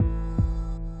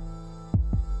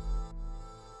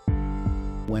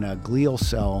When a glial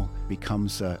cell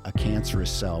becomes a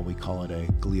cancerous cell, we call it a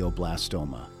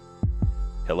glioblastoma.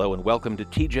 Hello and welcome to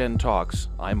TGen Talks.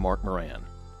 I'm Mark Moran.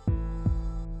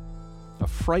 A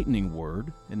frightening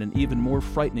word and an even more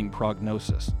frightening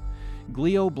prognosis.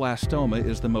 Glioblastoma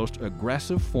is the most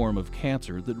aggressive form of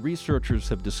cancer that researchers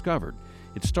have discovered.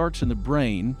 It starts in the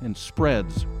brain and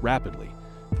spreads rapidly.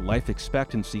 The life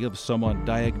expectancy of someone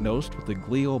diagnosed with a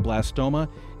glioblastoma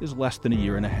is less than a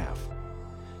year and a half.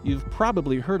 You've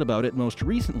probably heard about it most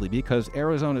recently because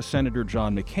Arizona Senator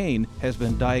John McCain has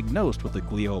been diagnosed with a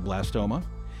glioblastoma.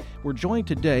 We're joined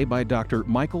today by Dr.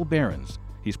 Michael Behrens.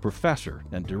 He's professor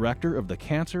and director of the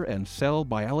Cancer and Cell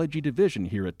Biology Division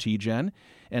here at TGen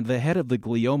and the head of the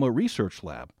Glioma Research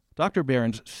Lab. Dr.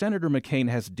 Behrens, Senator McCain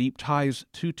has deep ties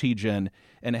to TGen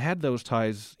and had those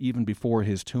ties even before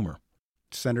his tumor.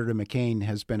 Senator McCain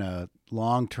has been a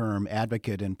long-term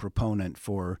advocate and proponent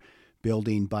for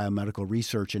building biomedical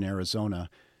research in Arizona.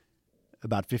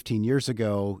 About 15 years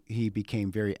ago, he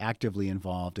became very actively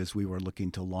involved as we were looking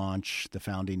to launch the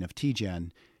founding of TGen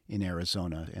in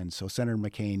Arizona. And so Senator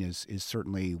McCain is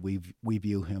certainly, we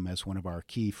view him as one of our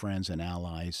key friends and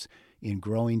allies in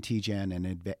growing TGen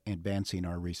and advancing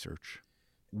our research.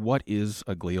 What is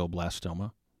a glioblastoma?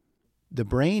 The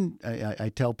brain, I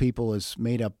tell people, is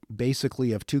made up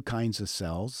basically of two kinds of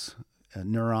cells,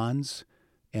 neurons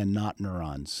and not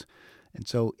neurons. And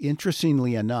so,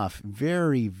 interestingly enough,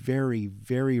 very, very,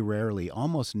 very rarely,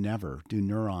 almost never, do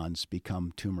neurons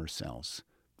become tumor cells.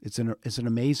 It's an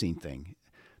amazing thing.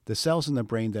 The cells in the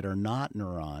brain that are not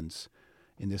neurons,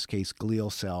 in this case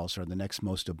glial cells are the next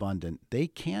most abundant, they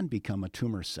can become a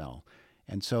tumor cell.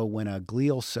 And so when a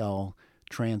glial cell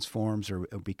transforms or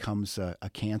becomes a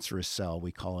cancerous cell,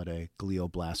 we call it a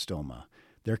glioblastoma.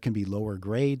 There can be lower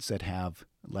grades that have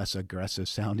less aggressive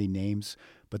sounding names,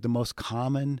 but the most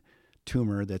common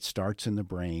tumor that starts in the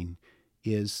brain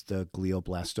is the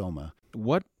glioblastoma.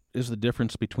 What is the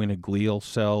difference between a glial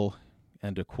cell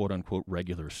and a quote-unquote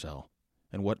regular cell?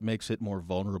 And what makes it more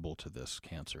vulnerable to this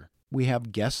cancer? We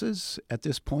have guesses at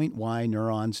this point why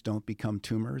neurons don't become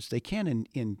tumors. They can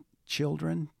in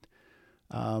children,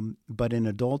 but in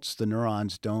adults, the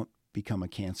neurons don't become a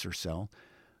cancer cell.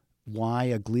 Why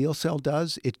a glial cell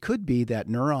does? It could be that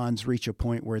neurons reach a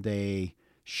point where they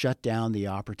shut down the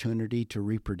opportunity to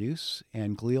reproduce,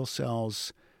 and glial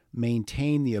cells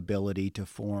maintain the ability to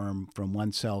form from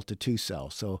one cell to two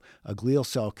cells. So a glial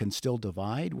cell can still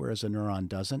divide, whereas a neuron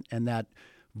doesn't, and that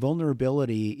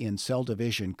vulnerability in cell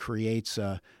division creates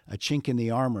a chink in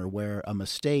the armor where a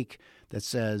mistake that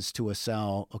says to a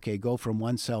cell, okay, go from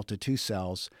one cell to two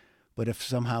cells, but if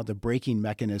somehow the braking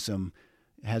mechanism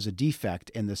has a defect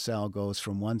and the cell goes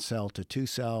from one cell to two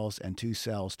cells and two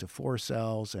cells to four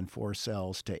cells and four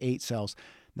cells to eight cells,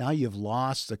 now you've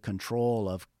lost the control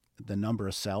of the number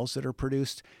of cells that are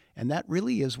produced. And that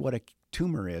really is what a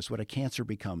tumor is, what a cancer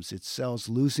becomes. It's cells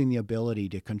losing the ability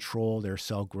to control their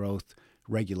cell growth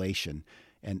regulation.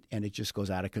 And it just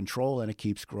goes out of control and it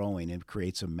keeps growing and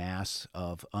creates a mass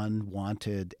of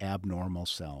unwanted abnormal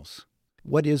cells.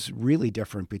 What is really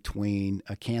different between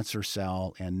a cancer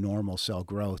cell and normal cell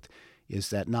growth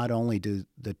is that not only do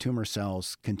the tumor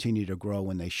cells continue to grow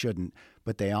when they shouldn't,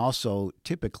 but they also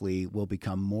typically will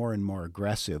become more and more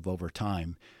aggressive over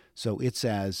time. So it's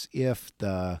as if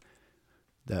the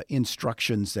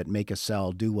instructions that make a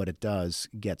cell do what it does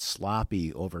get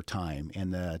sloppy over time,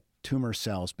 and the tumor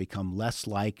cells become less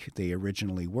like they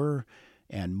originally were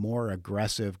and more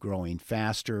aggressive, growing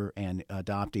faster and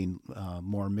adopting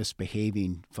more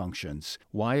misbehaving functions.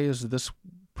 Why is this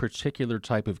particular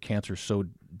type of cancer so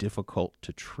difficult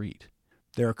to treat?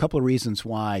 There are a couple of reasons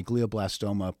why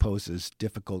glioblastoma poses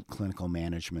difficult clinical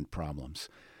management problems.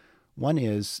 One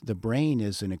is the brain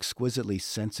is an exquisitely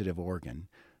sensitive organ,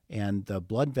 and the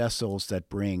blood vessels that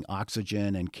bring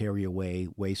oxygen and carry away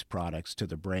waste products to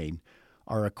the brain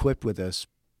are equipped with a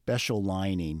special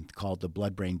lining called the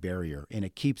blood-brain barrier, and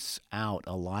it keeps out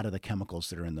a lot of the chemicals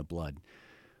that are in the blood.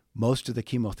 Most of the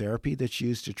chemotherapy that's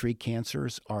used to treat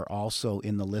cancers are also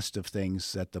in the list of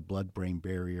things that the blood-brain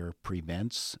barrier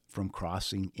prevents from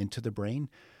crossing into the brain.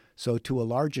 So to a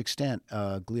large extent,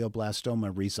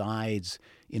 glioblastoma resides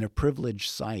in a privileged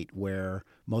site where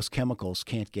most chemicals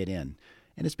can't get in.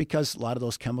 And it's because a lot of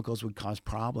those chemicals would cause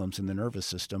problems in the nervous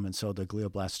system, and so the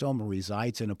glioblastoma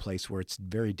resides in a place where it's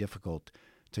very difficult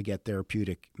to get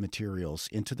therapeutic materials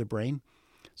into the brain.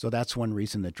 So that's one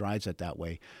reason that drives it that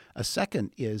way. A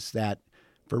second is that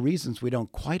for reasons we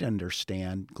don't quite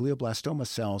understand, glioblastoma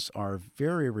cells are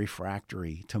very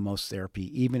refractory to most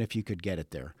therapy, even if you could get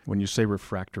it there. When you say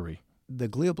refractory? The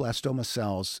glioblastoma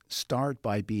cells start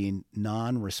by being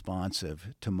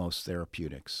non-responsive to most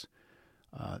therapeutics.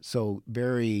 So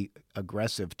very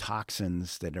aggressive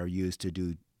toxins that are used to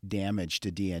do damage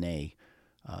to DNA.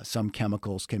 Some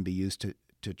chemicals can be used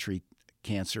to treat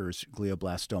cancers,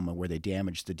 glioblastoma, where they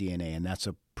damage the DNA, and that's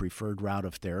a preferred route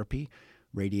of therapy.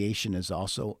 Radiation is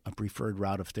also a preferred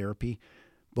route of therapy.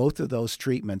 Both of those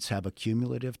treatments have a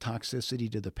cumulative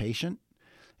toxicity to the patient.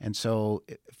 And so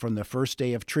from the first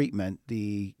day of treatment,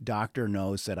 the doctor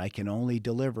knows that I can only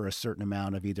deliver a certain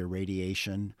amount of either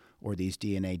radiation or these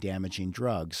DNA-damaging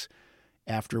drugs,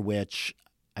 after which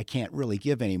I can't really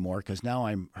give anymore because now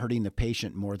I'm hurting the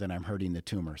patient more than I'm hurting the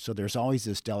tumor. So there's always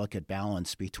this delicate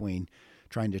balance between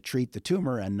trying to treat the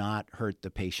tumor and not hurt the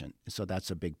patient. So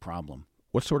that's a big problem.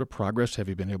 What sort of progress have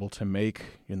you been able to make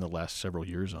in the last several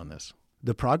years on this?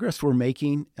 The progress we're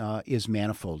making is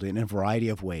manifold in a variety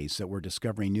of ways, that we're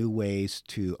discovering new ways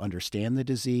to understand the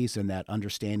disease, and that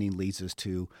understanding leads us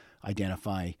to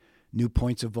identify new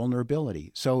points of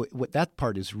vulnerability. So that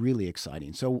part is really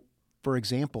exciting. So, for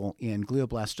example, in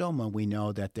glioblastoma, we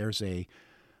know that there's a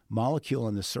molecule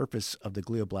on the surface of the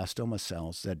glioblastoma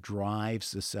cells that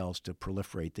drives the cells to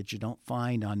proliferate that you don't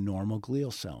find on normal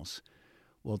glial cells.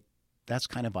 Well, that's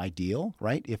kind of ideal,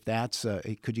 right? If that's,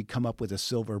 could you come up with a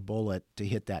silver bullet to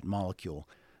hit that molecule?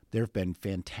 There have been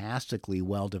fantastically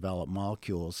well-developed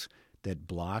molecules that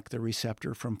block the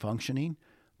receptor from functioning,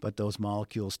 but those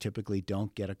molecules typically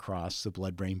don't get across the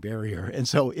blood-brain barrier. And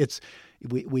so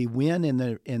we win in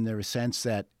the sense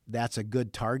that that's a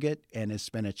good target, and it's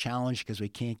been a challenge because we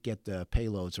can't get the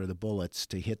payloads or the bullets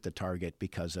to hit the target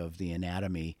because of the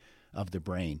anatomy of the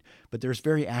brain. But there's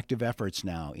very active efforts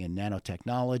now in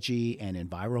nanotechnology and in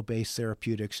viral-based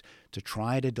therapeutics to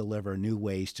try to deliver new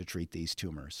ways to treat these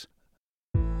tumors.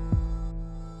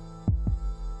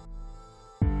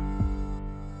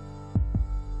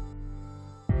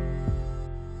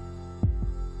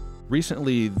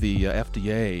 Recently, the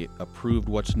FDA approved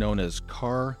what's known as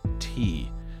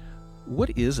CAR-T.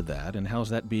 What is that, and how is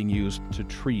that being used to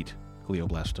treat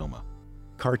glioblastoma?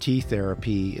 CAR-T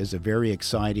therapy is a very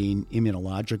exciting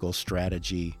immunological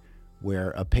strategy where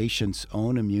a patient's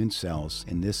own immune cells,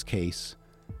 in this case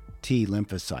T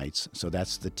lymphocytes, so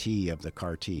that's the T of the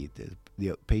CAR-T,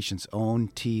 the patient's own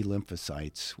T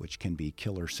lymphocytes, which can be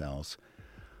killer cells,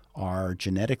 are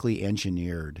genetically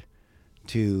engineered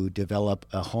to develop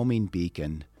a homing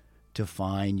beacon to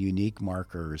find unique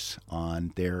markers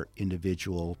on their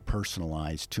individual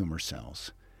personalized tumor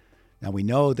cells. Now, we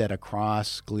know that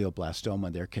across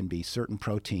glioblastoma, there can be certain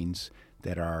proteins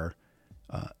that are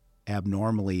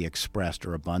abnormally expressed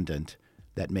or abundant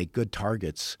that make good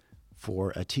targets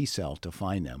for a T cell to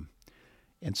find them.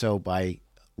 And so by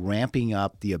ramping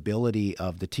up the ability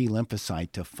of the T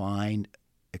lymphocyte to find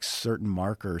certain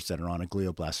markers that are on a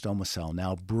glioblastoma cell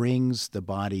now brings the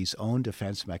body's own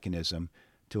defense mechanism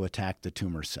to attack the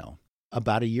tumor cell.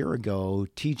 About a year ago,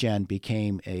 TGen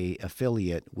became an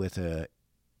affiliate with an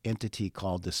entity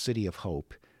called the City of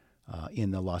Hope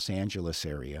in the Los Angeles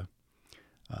area.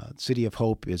 City of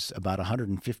Hope is about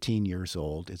 115 years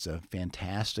old. It's a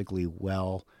fantastically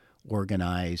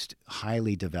well-organized,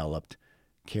 highly developed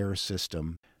care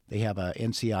system. They have a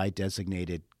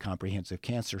NCI-designated comprehensive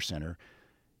cancer center.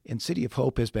 And City of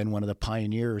Hope has been one of the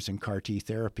pioneers in CAR-T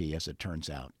therapy, as it turns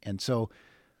out. And so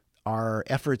our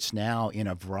efforts now in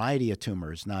a variety of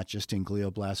tumors, not just in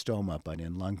glioblastoma, but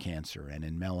in lung cancer and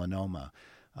in melanoma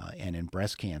and in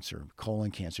breast cancer, colon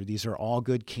cancer, these are all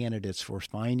good candidates for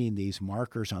finding these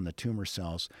markers on the tumor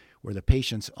cells where the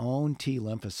patient's own T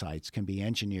lymphocytes can be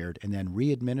engineered and then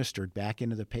re-administered back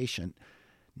into the patient,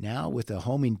 now with a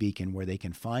homing beacon where they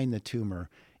can find the tumor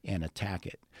and attack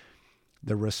it.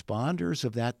 The responders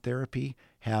of that therapy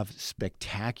have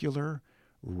spectacular,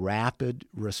 rapid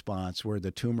response where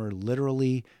the tumor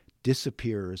literally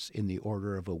disappears in the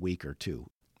order of a week or two.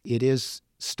 It is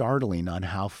startling on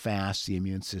how fast the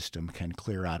immune system can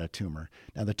clear out a tumor.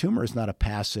 Now, the tumor is not a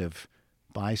passive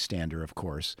bystander, of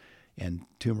course, and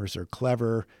tumors are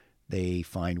clever. They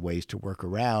find ways to work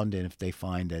around, and if they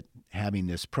find that having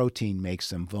this protein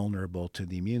makes them vulnerable to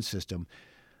the immune system,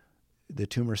 the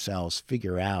tumor cells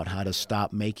figure out how to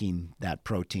stop making that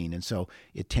protein. And so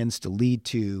it tends to lead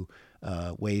to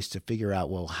ways to figure out,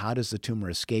 well, how does the tumor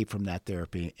escape from that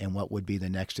therapy and what would be the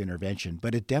next intervention?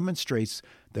 But it demonstrates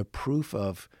the proof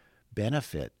of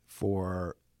benefit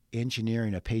for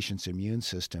engineering a patient's immune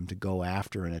system to go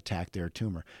after and attack their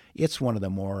tumor. It's one of the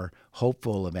more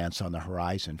hopeful events on the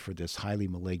horizon for this highly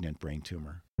malignant brain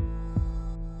tumor.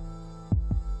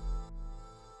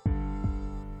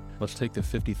 Let's take the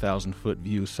 50,000-foot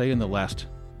view. Say in the last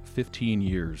 15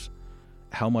 years,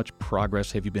 how much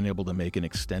progress have you been able to make in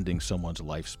extending someone's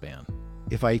lifespan?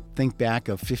 If I think back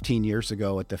of 15 years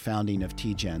ago at the founding of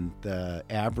TGen, the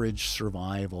average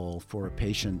survival for a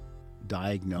patient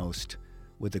diagnosed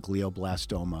with a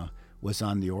glioblastoma was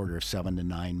on the order of 7 to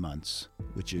 9 months,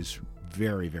 which is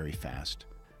very, very fast.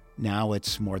 Now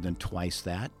it's more than twice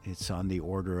that. It's on the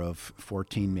order of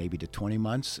 14, maybe to 20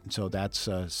 months. And so that's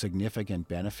a significant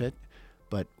benefit,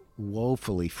 but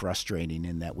woefully frustrating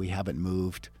in that we haven't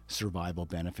moved survival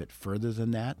benefit further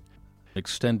than that.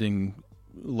 Extending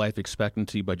life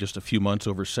expectancy by just a few months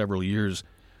over several years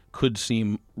could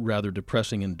seem rather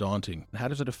depressing and daunting. How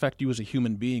does it affect you as a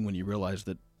human being when you realize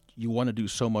that you want to do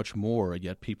so much more,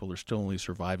 yet people are still only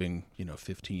surviving,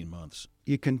 15 months?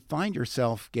 You can find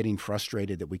yourself getting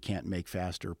frustrated that we can't make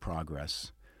faster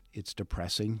progress. It's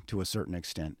depressing to a certain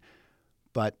extent.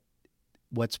 But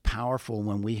what's powerful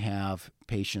when we have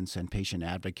patients and patient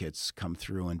advocates come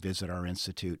through and visit our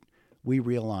institute, we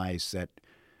realize that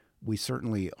we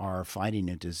certainly are fighting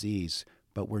a disease,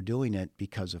 but we're doing it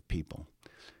because of people.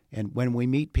 And when we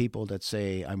meet people that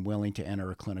say, I'm willing to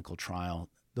enter a clinical trial,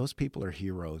 those people are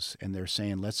heroes, and they're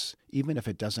saying, even if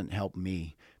it doesn't help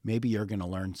me, maybe you're going to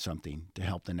learn something to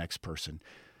help the next person.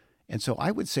 And so I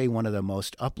would say one of the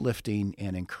most uplifting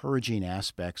and encouraging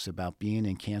aspects about being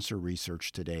in cancer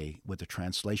research today with a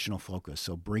translational focus,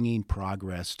 so bringing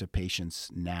progress to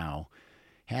patients now,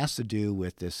 has to do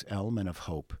with this element of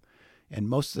hope. And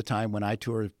most of the time when I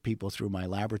tour people through my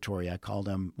laboratory, I call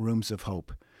them rooms of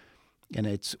hope. And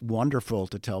it's wonderful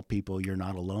to tell people you're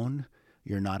not alone,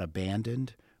 you're not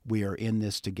abandoned, we are in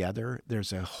this together.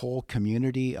 There's a whole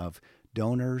community of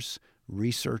donors,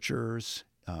 researchers,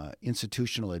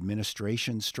 institutional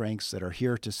administration strengths that are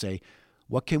here to say,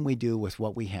 what can we do with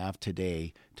what we have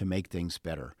today to make things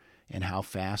better? And how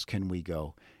fast can we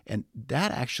go? And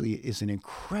that actually is an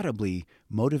incredibly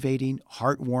motivating,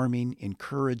 heartwarming,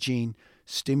 encouraging,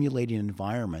 stimulating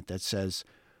environment that says,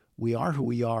 we are who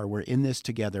we are, we're in this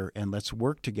together, and let's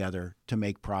work together to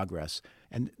make progress.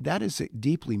 And that is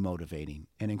deeply motivating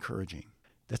and encouraging.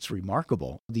 That's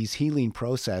remarkable. These healing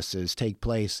processes take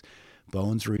place.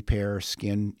 Bones repair,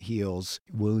 skin heals,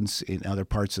 wounds in other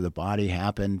parts of the body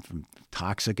happen from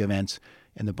toxic events,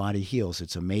 and the body heals.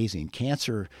 It's amazing.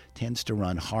 Cancer tends to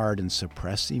run hard and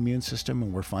suppress the immune system,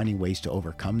 and we're finding ways to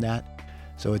overcome that.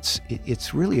 So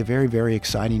it's really a very, very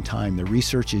exciting time. The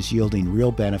research is yielding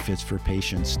real benefits for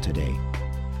patients today.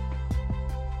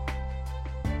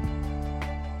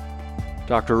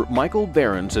 Dr. Michael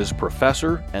Behrens is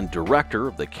professor and director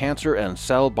of the Cancer and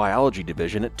Cell Biology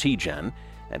Division at TGen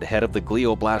and head of the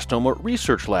Glioblastoma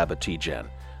Research Lab at TGen,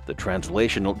 the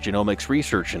Translational Genomics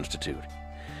Research Institute.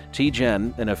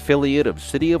 TGen, an affiliate of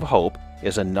City of Hope,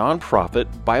 is a nonprofit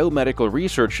biomedical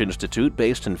research institute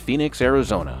based in Phoenix,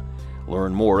 Arizona.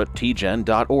 Learn more at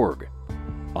tgen.org.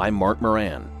 I'm Mark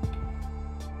Moran.